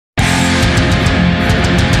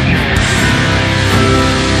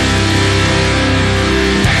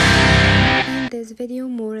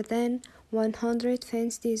100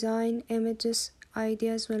 fence design images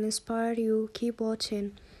ideas will inspire you. Keep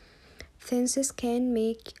watching. Fences can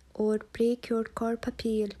make or break your curb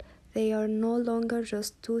appeal. They are no longer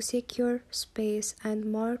just to secure space and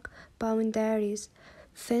mark boundaries.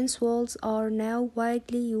 Fence walls are now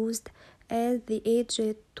widely used as the edge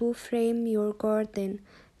to frame your garden,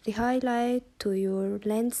 the highlight to your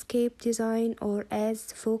landscape design, or as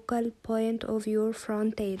the focal point of your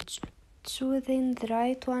frontage. Choosing the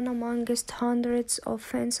right one amongst hundreds of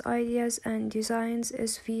fence ideas and designs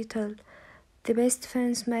is vital. The best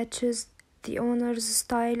fence matches the owner's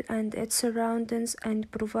style and its surroundings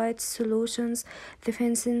and provides solutions the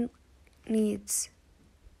fencing needs.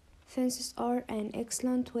 Fences are an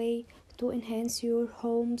excellent way to enhance your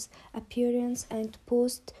home's appearance and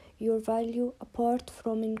boost your value apart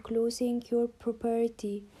from enclosing your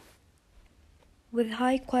property with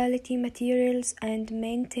high-quality materials and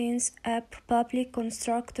maintenance. A properly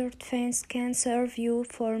constructed fence can serve you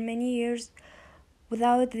for many years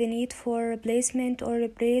without the need for replacement or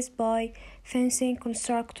replace by fencing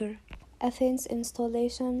constructor. A fence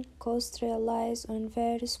installation cost relies on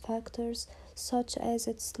various factors such as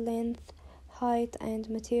its length, height, and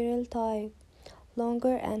material type.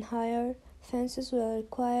 Longer and higher fences will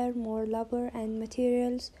require more labor and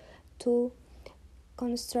materials to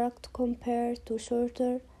construct compared to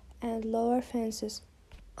shorter and lower fences.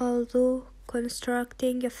 Although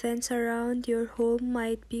constructing a fence around your home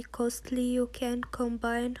might be costly, you can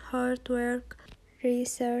combine hard work,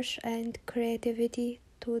 research, and creativity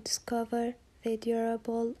to discover the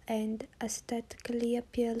durable and aesthetically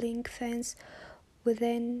appealing fence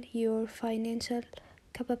within your financial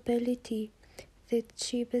capability. The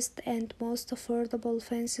cheapest and most affordable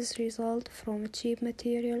fences result from cheap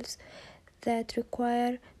materials that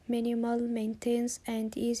require minimal maintenance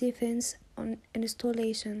and easy fence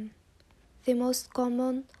installation. The most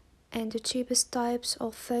common and the cheapest types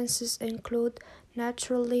of fences include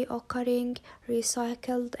naturally occurring,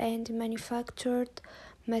 recycled, and manufactured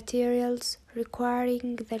materials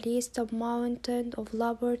requiring the least amount of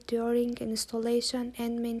labor during installation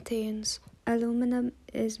and maintenance. Aluminum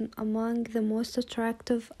is among the most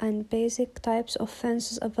attractive and basic types of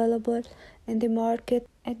fences available in the market.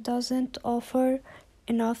 It doesn't offer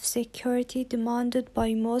enough security demanded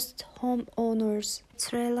by most homeowners.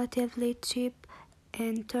 It's relatively cheap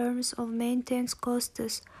in terms of maintenance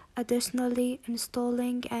costs. Additionally,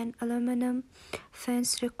 installing an aluminum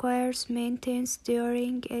fence requires maintenance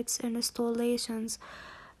during its installations,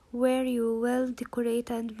 where you will decorate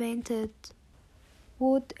and paint it.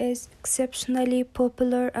 Wood is exceptionally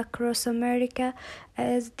popular across America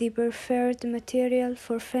as the preferred material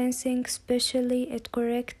for fencing, especially if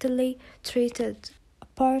correctly treated.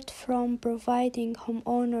 Apart from providing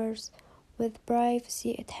homeowners with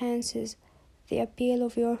privacy, it enhances the appeal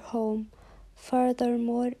of your home.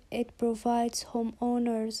 Furthermore, it provides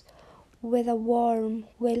homeowners with a warm,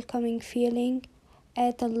 welcoming feeling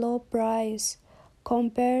at a low price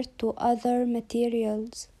compared to other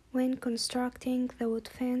materials. When constructing the wood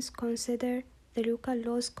fence, consider the local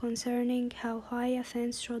laws concerning how high a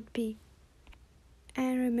fence should be.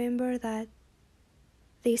 And remember that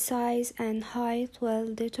the size and height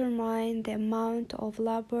will determine the amount of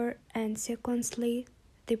labor and secondly,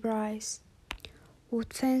 the price.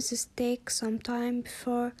 Wood fences take some time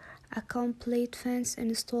before a complete fence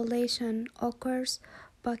installation occurs,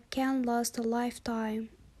 but can last a lifetime.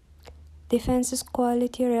 The fence's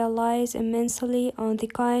quality relies immensely on the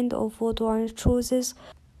kind of wood one chooses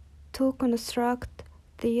to construct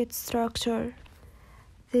the structure.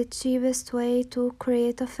 The cheapest way to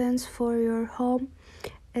create a fence for your home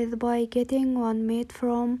is by getting one made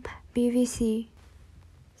from PVC.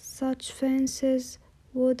 Such fences,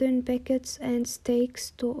 wooden pickets, and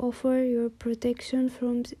stakes to offer your protection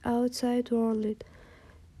from the outside world.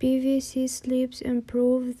 PVC slabs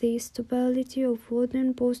improve the stability of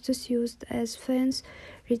wooden posts used as fence,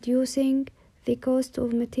 reducing the cost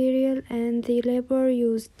of material and the labor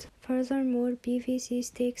used. Furthermore, PVC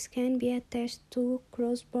stakes can be attached to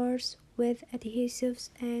crossbars with adhesives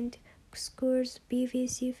and screws.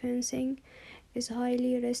 PVC fencing is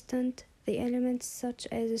highly resistant to elements such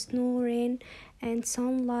as snow, rain, and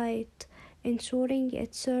sunlight, ensuring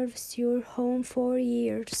it serves your home for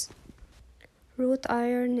years. Wrought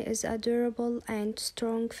iron is a durable and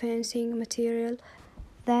strong fencing material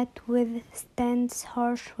that withstands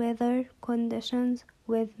harsh weather conditions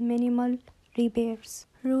with minimal repairs.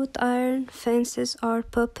 Wrought iron fences are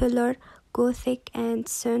popular. Gothic and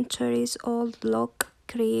centuries-old look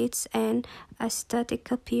creates an aesthetic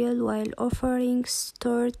appeal while offering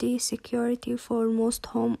sturdy security for most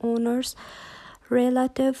homeowners.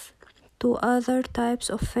 Relative to other types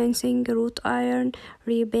of fencing. Wrought iron,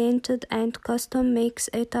 repainted, and custom makes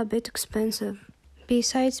it a bit expensive.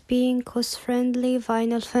 Besides being cost-friendly,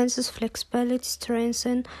 vinyl fences' flexibility, strength,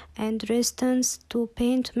 and resistance to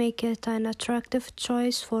paint make it an attractive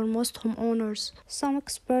choice for most homeowners. Some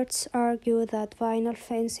experts argue that vinyl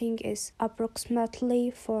fencing is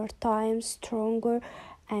approximately 4 times stronger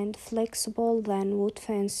and flexible than wood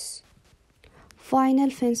fences.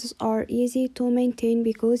 Vinyl fences are easy to maintain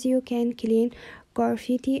because you can clean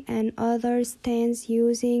graffiti and other stains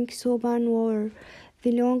using soap and water.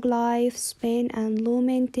 The long lifespan and low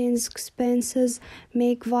maintenance expenses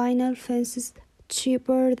make vinyl fences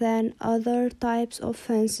cheaper than other types of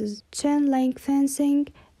fences. Chain link fencing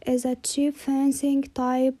is a cheap fencing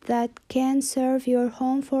type that can serve your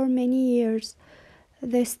home for many years.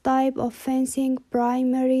 This type of fencing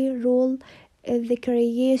primary role is the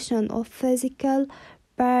creation of physical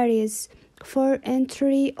barriers for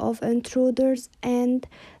entry of intruders and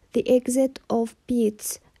the exit of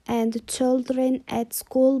pets and children at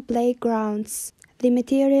school playgrounds. The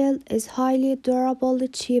material is highly durable,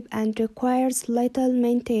 cheap, and requires little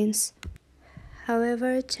maintenance.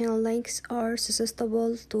 However, chain links are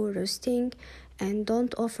susceptible to rusting and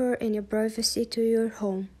don't offer any privacy to your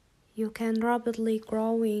home. You can rapidly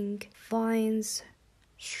growing vines,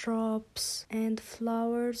 shrubs, and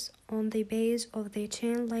flowers on the base of the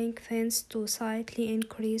chain link fence to slightly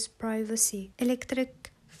increase privacy.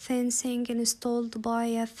 Electric fencing installed by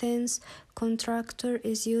a fence contractor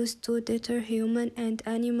is used to deter human and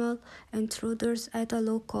animal intruders at a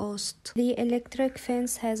low cost. The electric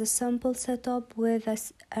fence has a simple setup with a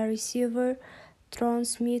receiver,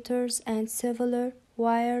 transmitters, and several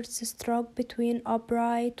wires struck between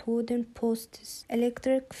upright wooden posts.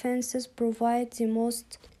 Electric fences provide the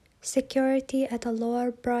most security at a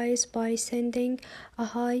lower price by sending a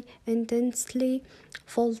high intensity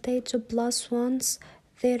voltage plus once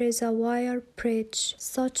there is a wire bridge.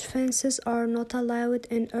 Such fences are not allowed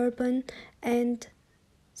in urban and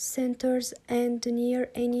centers and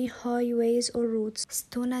near any highways or roads.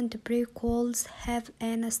 Stone and brick walls have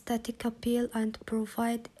an aesthetic appeal and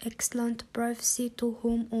provide excellent privacy to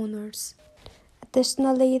homeowners.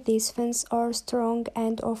 Additionally, these fences are strong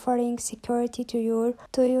and offering security to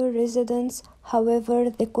your residents. However,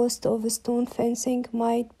 the cost of stone fencing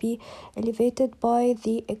might be elevated by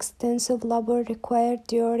the extensive labor required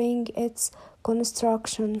during its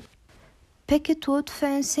construction. Picket wood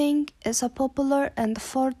fencing is a popular and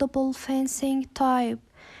affordable fencing type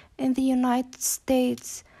in the United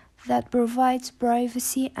States that provides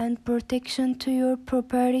privacy and protection to your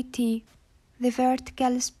property. The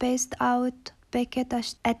vertical spaced out picket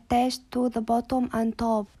attached to the bottom and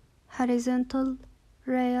top. Horizontal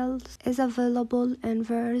rails is available in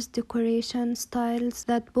various decoration styles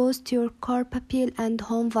that boost your curb appeal and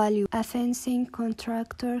home value. A fencing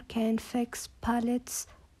contractor can fix pallets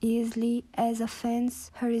easily as a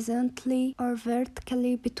fence horizontally or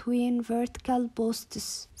vertically between vertical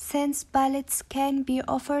posts. Since pallets can be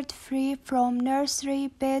offered free from nursery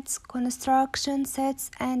beds, construction sites,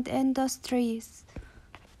 and industries,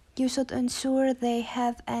 you should ensure they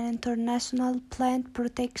have an International Plant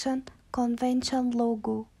Protection Convention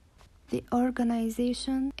logo. The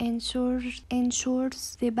organization ensures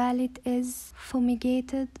the pallet is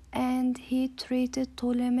fumigated and heat treated to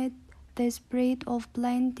limit the spread of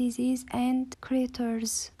plant disease and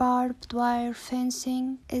critters. Barbed wire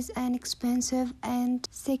fencing is an expensive and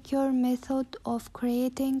secure method of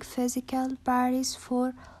creating physical barriers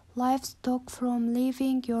for livestock from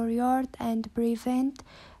leaving your yard and prevent